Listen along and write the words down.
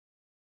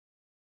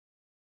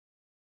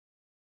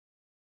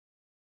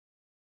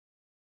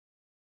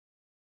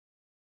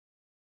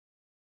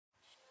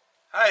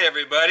Hi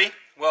everybody,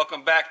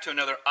 welcome back to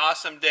another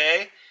awesome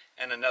day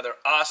and another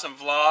awesome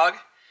vlog.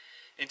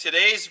 In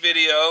today's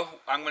video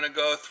I'm going to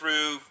go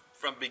through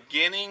from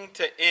beginning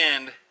to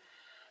end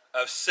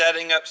of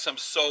setting up some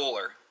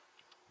solar.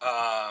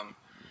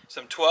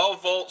 Some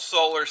 12 volt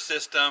solar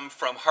system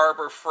from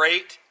Harbor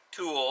Freight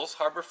Tools.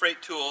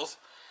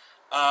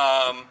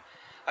 I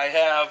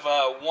have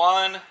a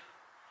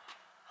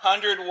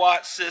 100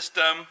 watt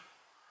system.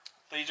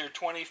 These are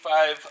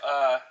 25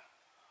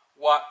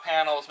 watt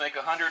panels, make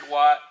 100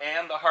 watt,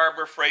 and the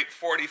Harbor Freight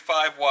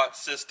 45 watt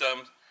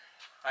system.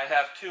 I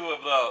have two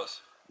of those.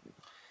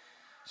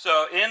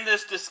 So in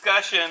this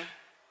discussion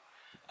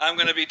I'm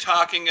going to be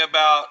talking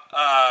about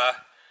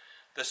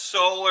the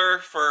solar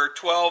for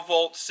 12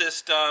 volt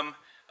system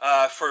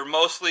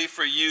mostly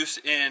for use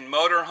in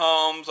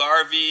motorhomes,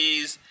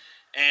 RVs,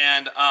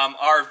 and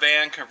our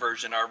van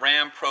conversion, our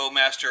Ram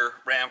ProMaster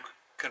Ram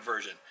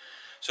conversion.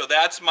 So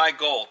that's my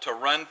goal, to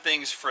run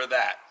things for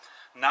that.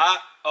 Not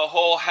a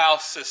whole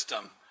house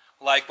system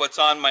like what's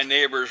on my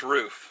neighbor's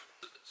roof.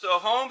 So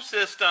home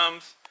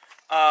systems,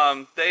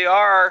 they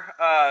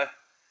are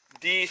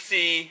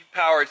DC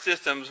powered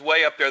systems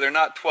way up there. They're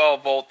not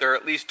 12 volt, they're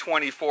at least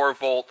 24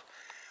 volt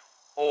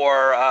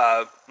or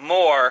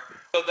more.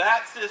 So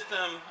that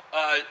system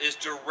is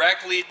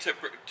directly to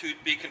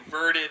be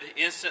converted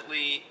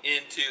instantly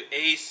into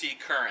AC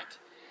current.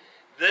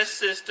 This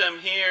system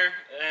here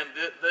and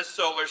this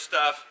solar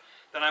stuff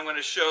that I'm going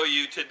to show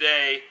you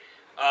today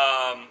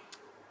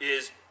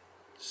is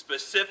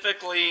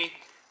specifically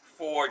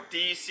for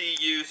DC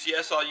use.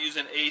 Yes, I'll use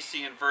an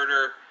AC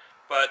inverter,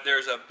 but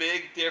there's a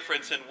big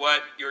difference in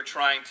what you're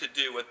trying to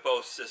do with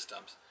both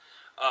systems.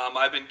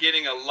 I've been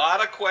getting a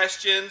lot of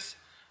questions.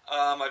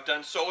 I've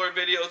done solar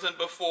videos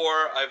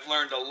before. I've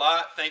learned a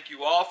lot. Thank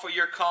you all for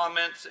your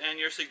comments and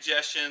your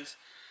suggestions.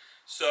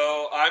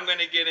 So I'm going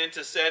to get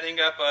into setting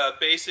up a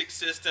basic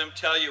system,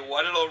 tell you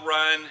what it'll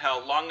run,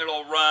 how long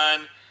it'll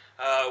run.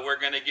 We're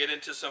going to get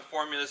into some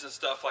formulas and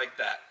stuff like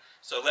that.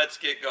 So let's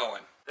get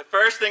going. The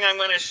first thing I'm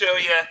going to show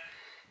you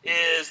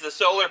is the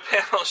solar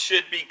panels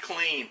should be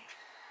clean.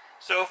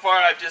 So far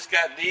I've just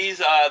got these.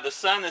 The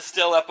sun is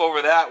still up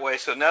over that way,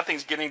 so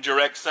nothing's getting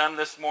direct sun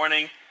this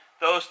morning.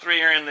 Those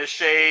three are in the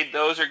shade.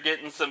 Those are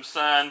getting some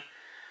sun.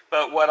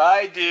 But what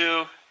I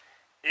do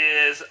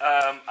is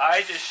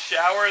I just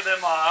shower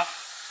them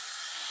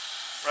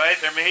off. Right?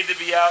 They're made to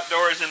be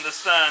outdoors in the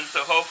sun, so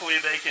hopefully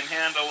they can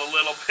handle a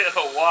little bit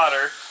of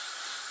water.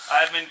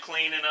 I've been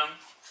cleaning them.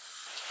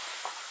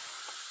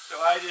 So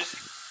I just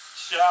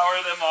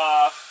shower them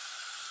off.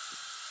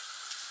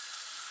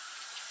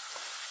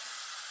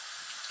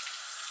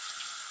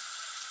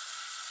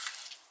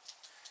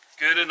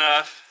 Good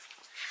enough.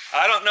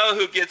 I don't know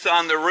who gets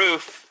on the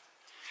roof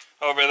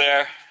over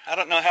there. I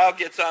don't know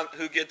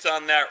who gets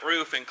on that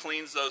roof and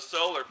cleans those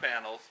solar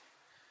panels.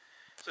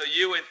 So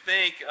you would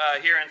think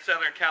here in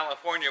Southern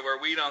California,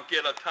 where we don't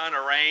get a ton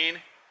of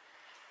rain,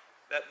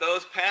 that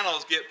those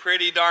panels get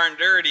pretty darn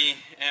dirty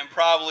and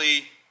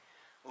probably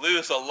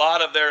lose a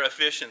lot of their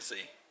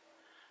efficiency.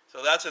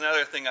 So that's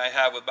another thing I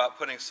have about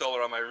putting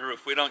solar on my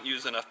roof. We don't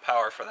use enough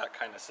power for that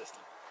kind of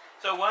system.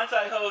 So once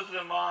I hose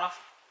them off,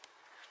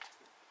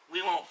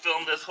 we won't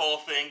film this whole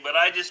thing, but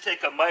I just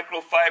take a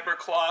microfiber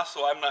cloth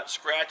so I'm not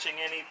scratching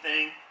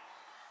anything.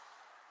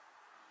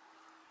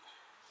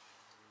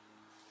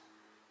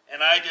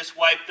 And I just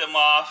wipe them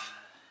off.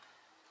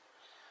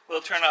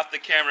 We'll turn off the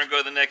camera and go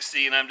to the next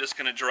scene. I'm just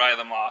going to dry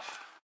them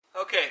off.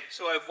 Okay,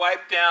 so I've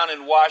wiped down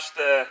and washed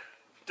the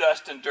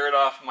dust and dirt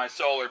off my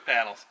solar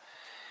panels.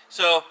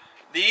 So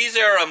these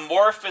are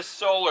amorphous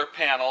solar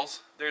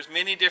panels. There's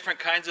many different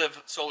kinds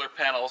of solar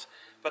panels,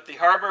 but the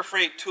Harbor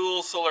Freight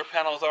Tools solar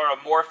panels are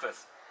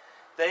amorphous.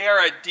 They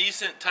are a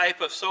decent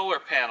type of solar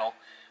panel.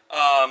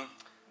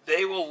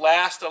 They will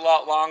last a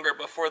lot longer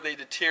before they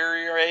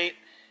deteriorate,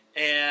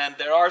 and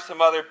there are some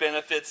other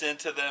benefits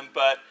into them,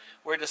 but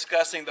we're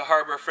discussing the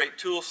Harbor Freight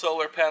Tools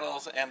solar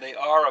panels, and they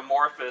are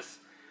amorphous,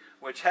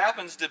 which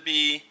happens to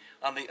be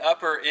on the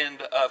upper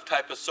end of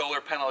type of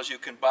solar panels you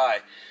can buy.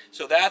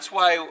 So that's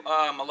why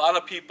a lot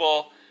of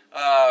people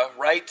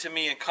write to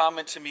me and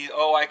comment to me,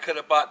 oh, I could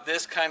have bought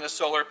this kind of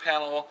solar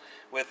panel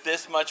with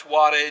this much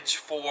wattage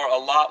for a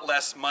lot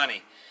less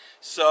money.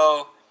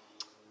 So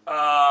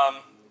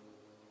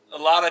a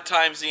lot of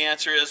times the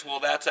answer is, well,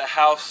 that's a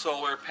house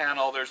solar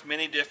panel. There's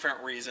many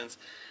different reasons.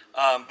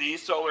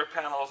 These solar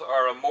panels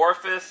are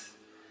amorphous.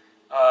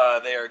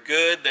 They are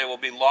good. They will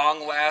be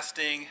long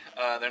lasting.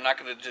 They're not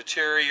going to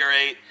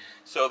deteriorate.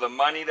 So the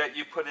money that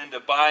you put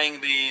into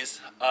buying these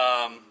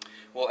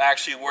will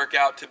actually work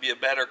out to be a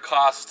better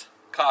cost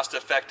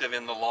effective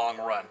in the long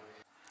run.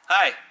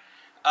 Hi.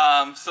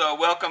 So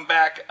welcome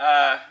back.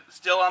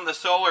 Still on the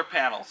solar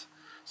panels.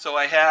 So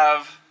I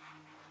have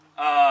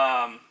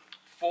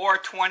 4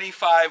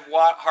 25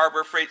 watt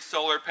Harbor Freight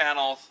solar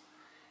panels,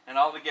 and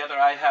altogether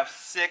I have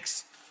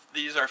 6.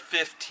 These are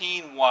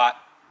 15 watt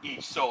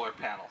each solar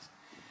panels.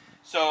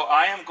 So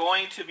I am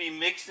going to be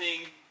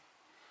mixing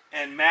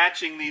and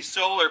matching these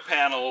solar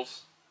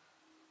panels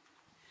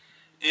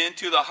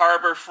into the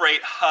Harbor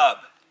Freight hub.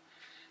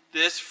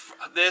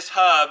 This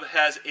hub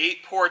has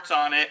 8 ports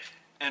on it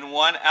and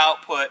 1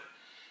 output,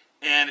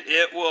 and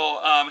it will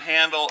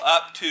handle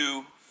up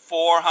to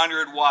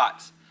 400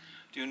 watts.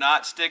 Do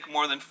not stick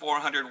more than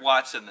 400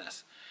 watts in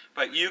this.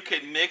 But you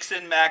can mix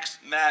and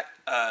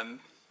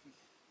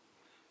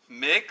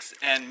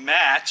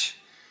match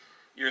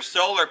your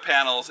solar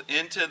panels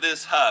into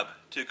this hub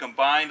to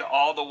combine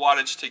all the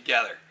wattage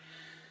together.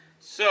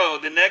 So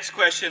the next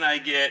question I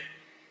get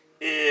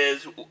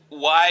is,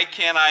 why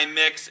can't I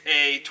mix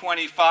a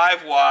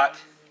 25 watt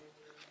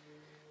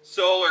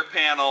solar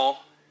panel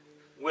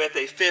with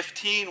a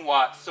 15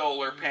 watt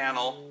solar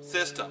panel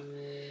system?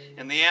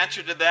 And the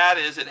answer to that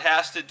is it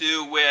has to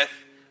do with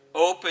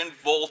open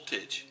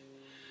voltage.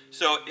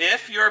 So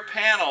if your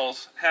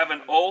panels have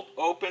an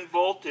open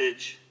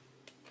voltage,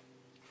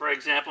 for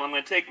example, I'm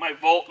going to take my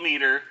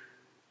voltmeter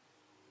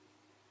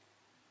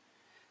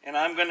and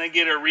I'm going to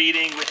get a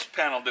reading. Which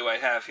panel do I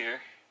have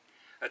here?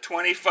 A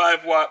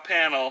 25 watt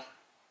panel,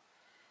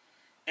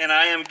 and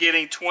I am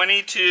getting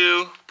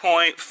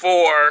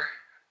 22.4,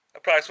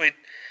 approximately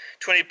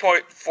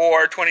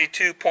 20.4,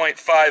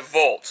 22.5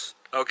 volts,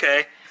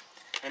 okay?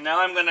 And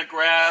now I'm going to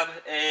grab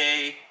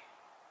a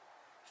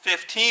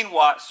 15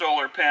 watt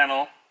solar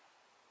panel,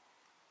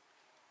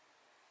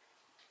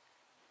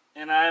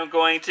 and I am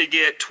going to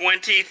get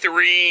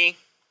 23,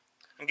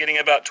 I'm getting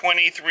about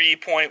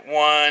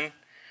 23.1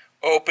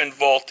 open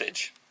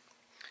voltage.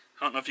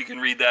 I don't know if you can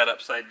read that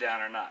upside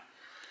down or not.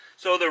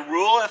 So the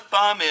rule of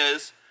thumb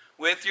is,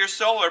 with your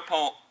solar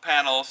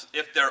panels,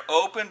 if their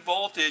open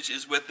voltage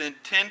is within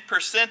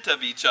 10%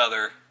 of each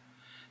other,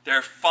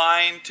 they're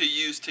fine to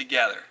use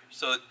together.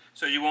 So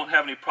you won't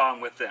have any problem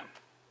with them.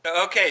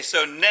 Okay,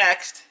 so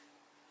next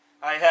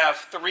I have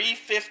 3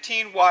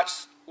 15 watt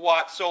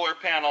solar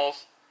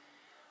panels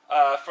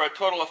for a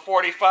total of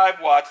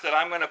 45 watts that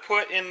I'm going to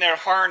put in their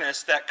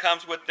harness that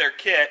comes with their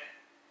kit.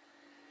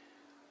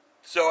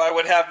 So I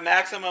would have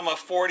maximum of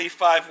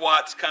 45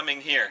 watts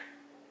coming here,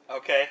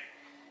 okay?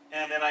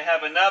 And then I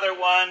have another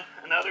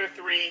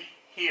 3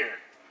 here,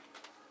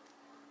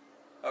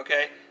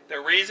 okay? The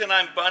reason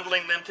I'm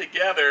bundling them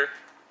together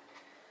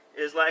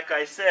is, like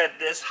I said,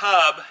 this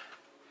hub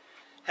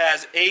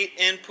has 8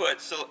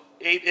 input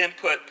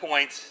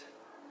points,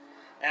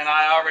 and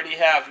I already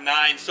have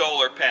 9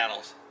 solar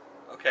panels,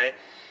 okay?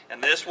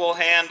 And this will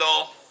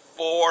handle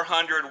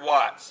 400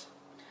 watts.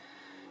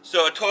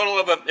 So a total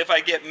of, if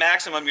I get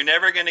maximum, you're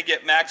never going to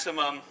get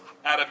maximum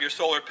out of your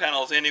solar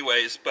panels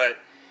anyways, but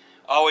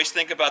always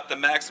think about the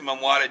maximum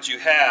wattage you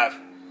have.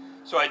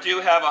 So I do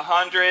have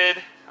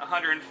 100,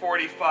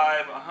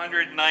 145,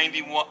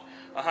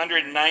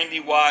 190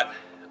 watt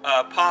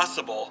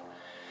possible,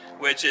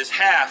 which is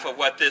half of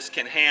what this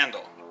can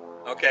handle,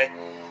 okay?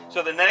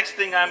 So the next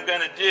thing I'm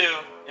going to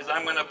do is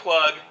I'm going to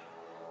plug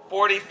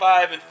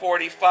 45 and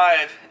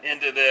 45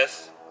 into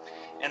this.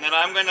 And then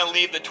I'm going to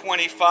leave the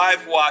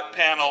 25 watt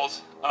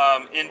panels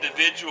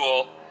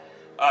individual.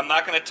 I'm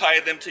not going to tie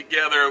them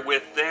together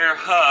with their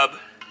hub.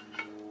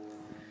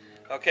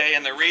 Okay,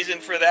 and the reason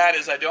for that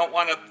is I don't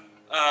want to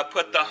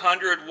put the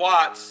 100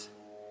 watts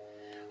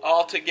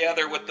all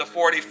together with the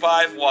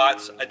 45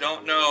 watts. I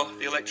don't know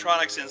the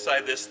electronics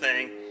inside this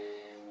thing,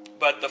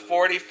 but the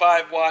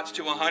 45 watts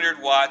to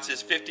 100 watts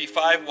is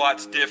 55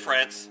 watts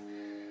difference,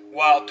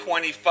 while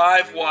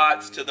 25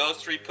 watts to those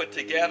 3 put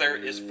together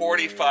is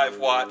 45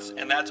 watts,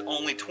 and that's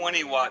only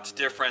 20 watts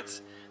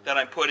difference that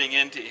I'm putting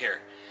into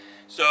here.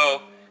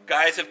 So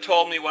guys have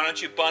told me, why don't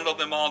you bundle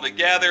them all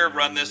together,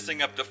 run this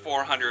thing up to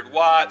 400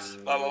 watts,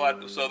 blah, blah,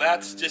 blah. So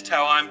that's just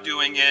how I'm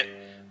doing it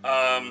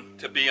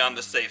to be on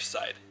the safe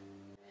side.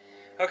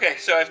 Okay,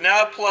 so I've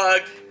now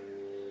plugged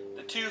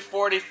the 2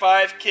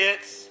 45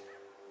 kits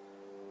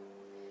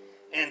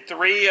and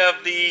 3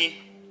 of the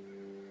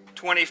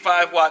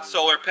 25 watt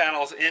solar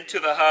panels into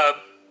the hub,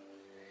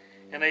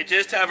 and they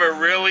just have a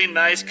really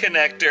nice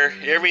connector.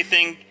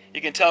 Everything,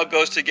 you can tell,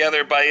 goes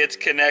together by its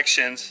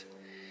connections,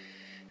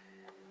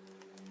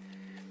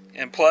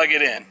 and plug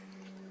it in.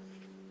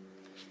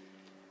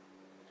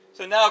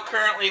 So now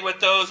currently with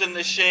those in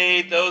the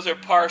shade, those are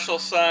partial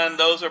sun,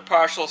 those are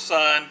partial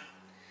sun.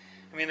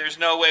 I mean, there's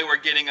no way we're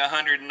getting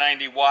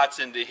 190 watts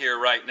into here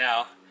right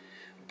now,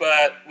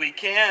 but we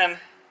can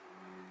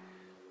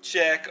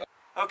check.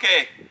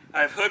 Okay,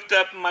 I've hooked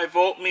up my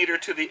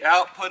voltmeter to the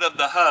output of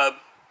the hub,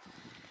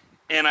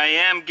 and I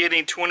am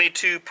getting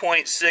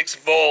 22.6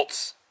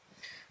 volts.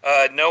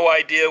 No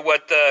idea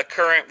what the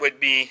current would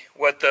be,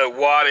 what the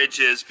wattage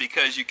is,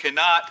 because you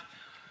cannot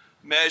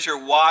measure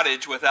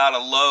wattage without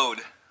a load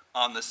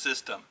on the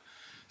system.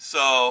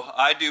 So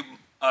I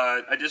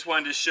just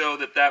wanted to show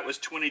that that was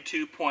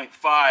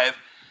 22.5.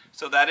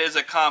 So that is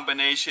a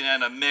combination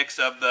and a mix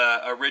of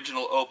the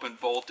original open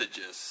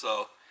voltages.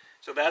 So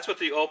that's what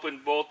the open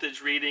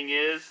voltage reading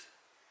is,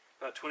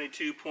 about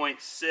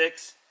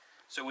 22.6.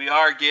 So we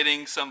are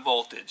getting some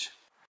voltage.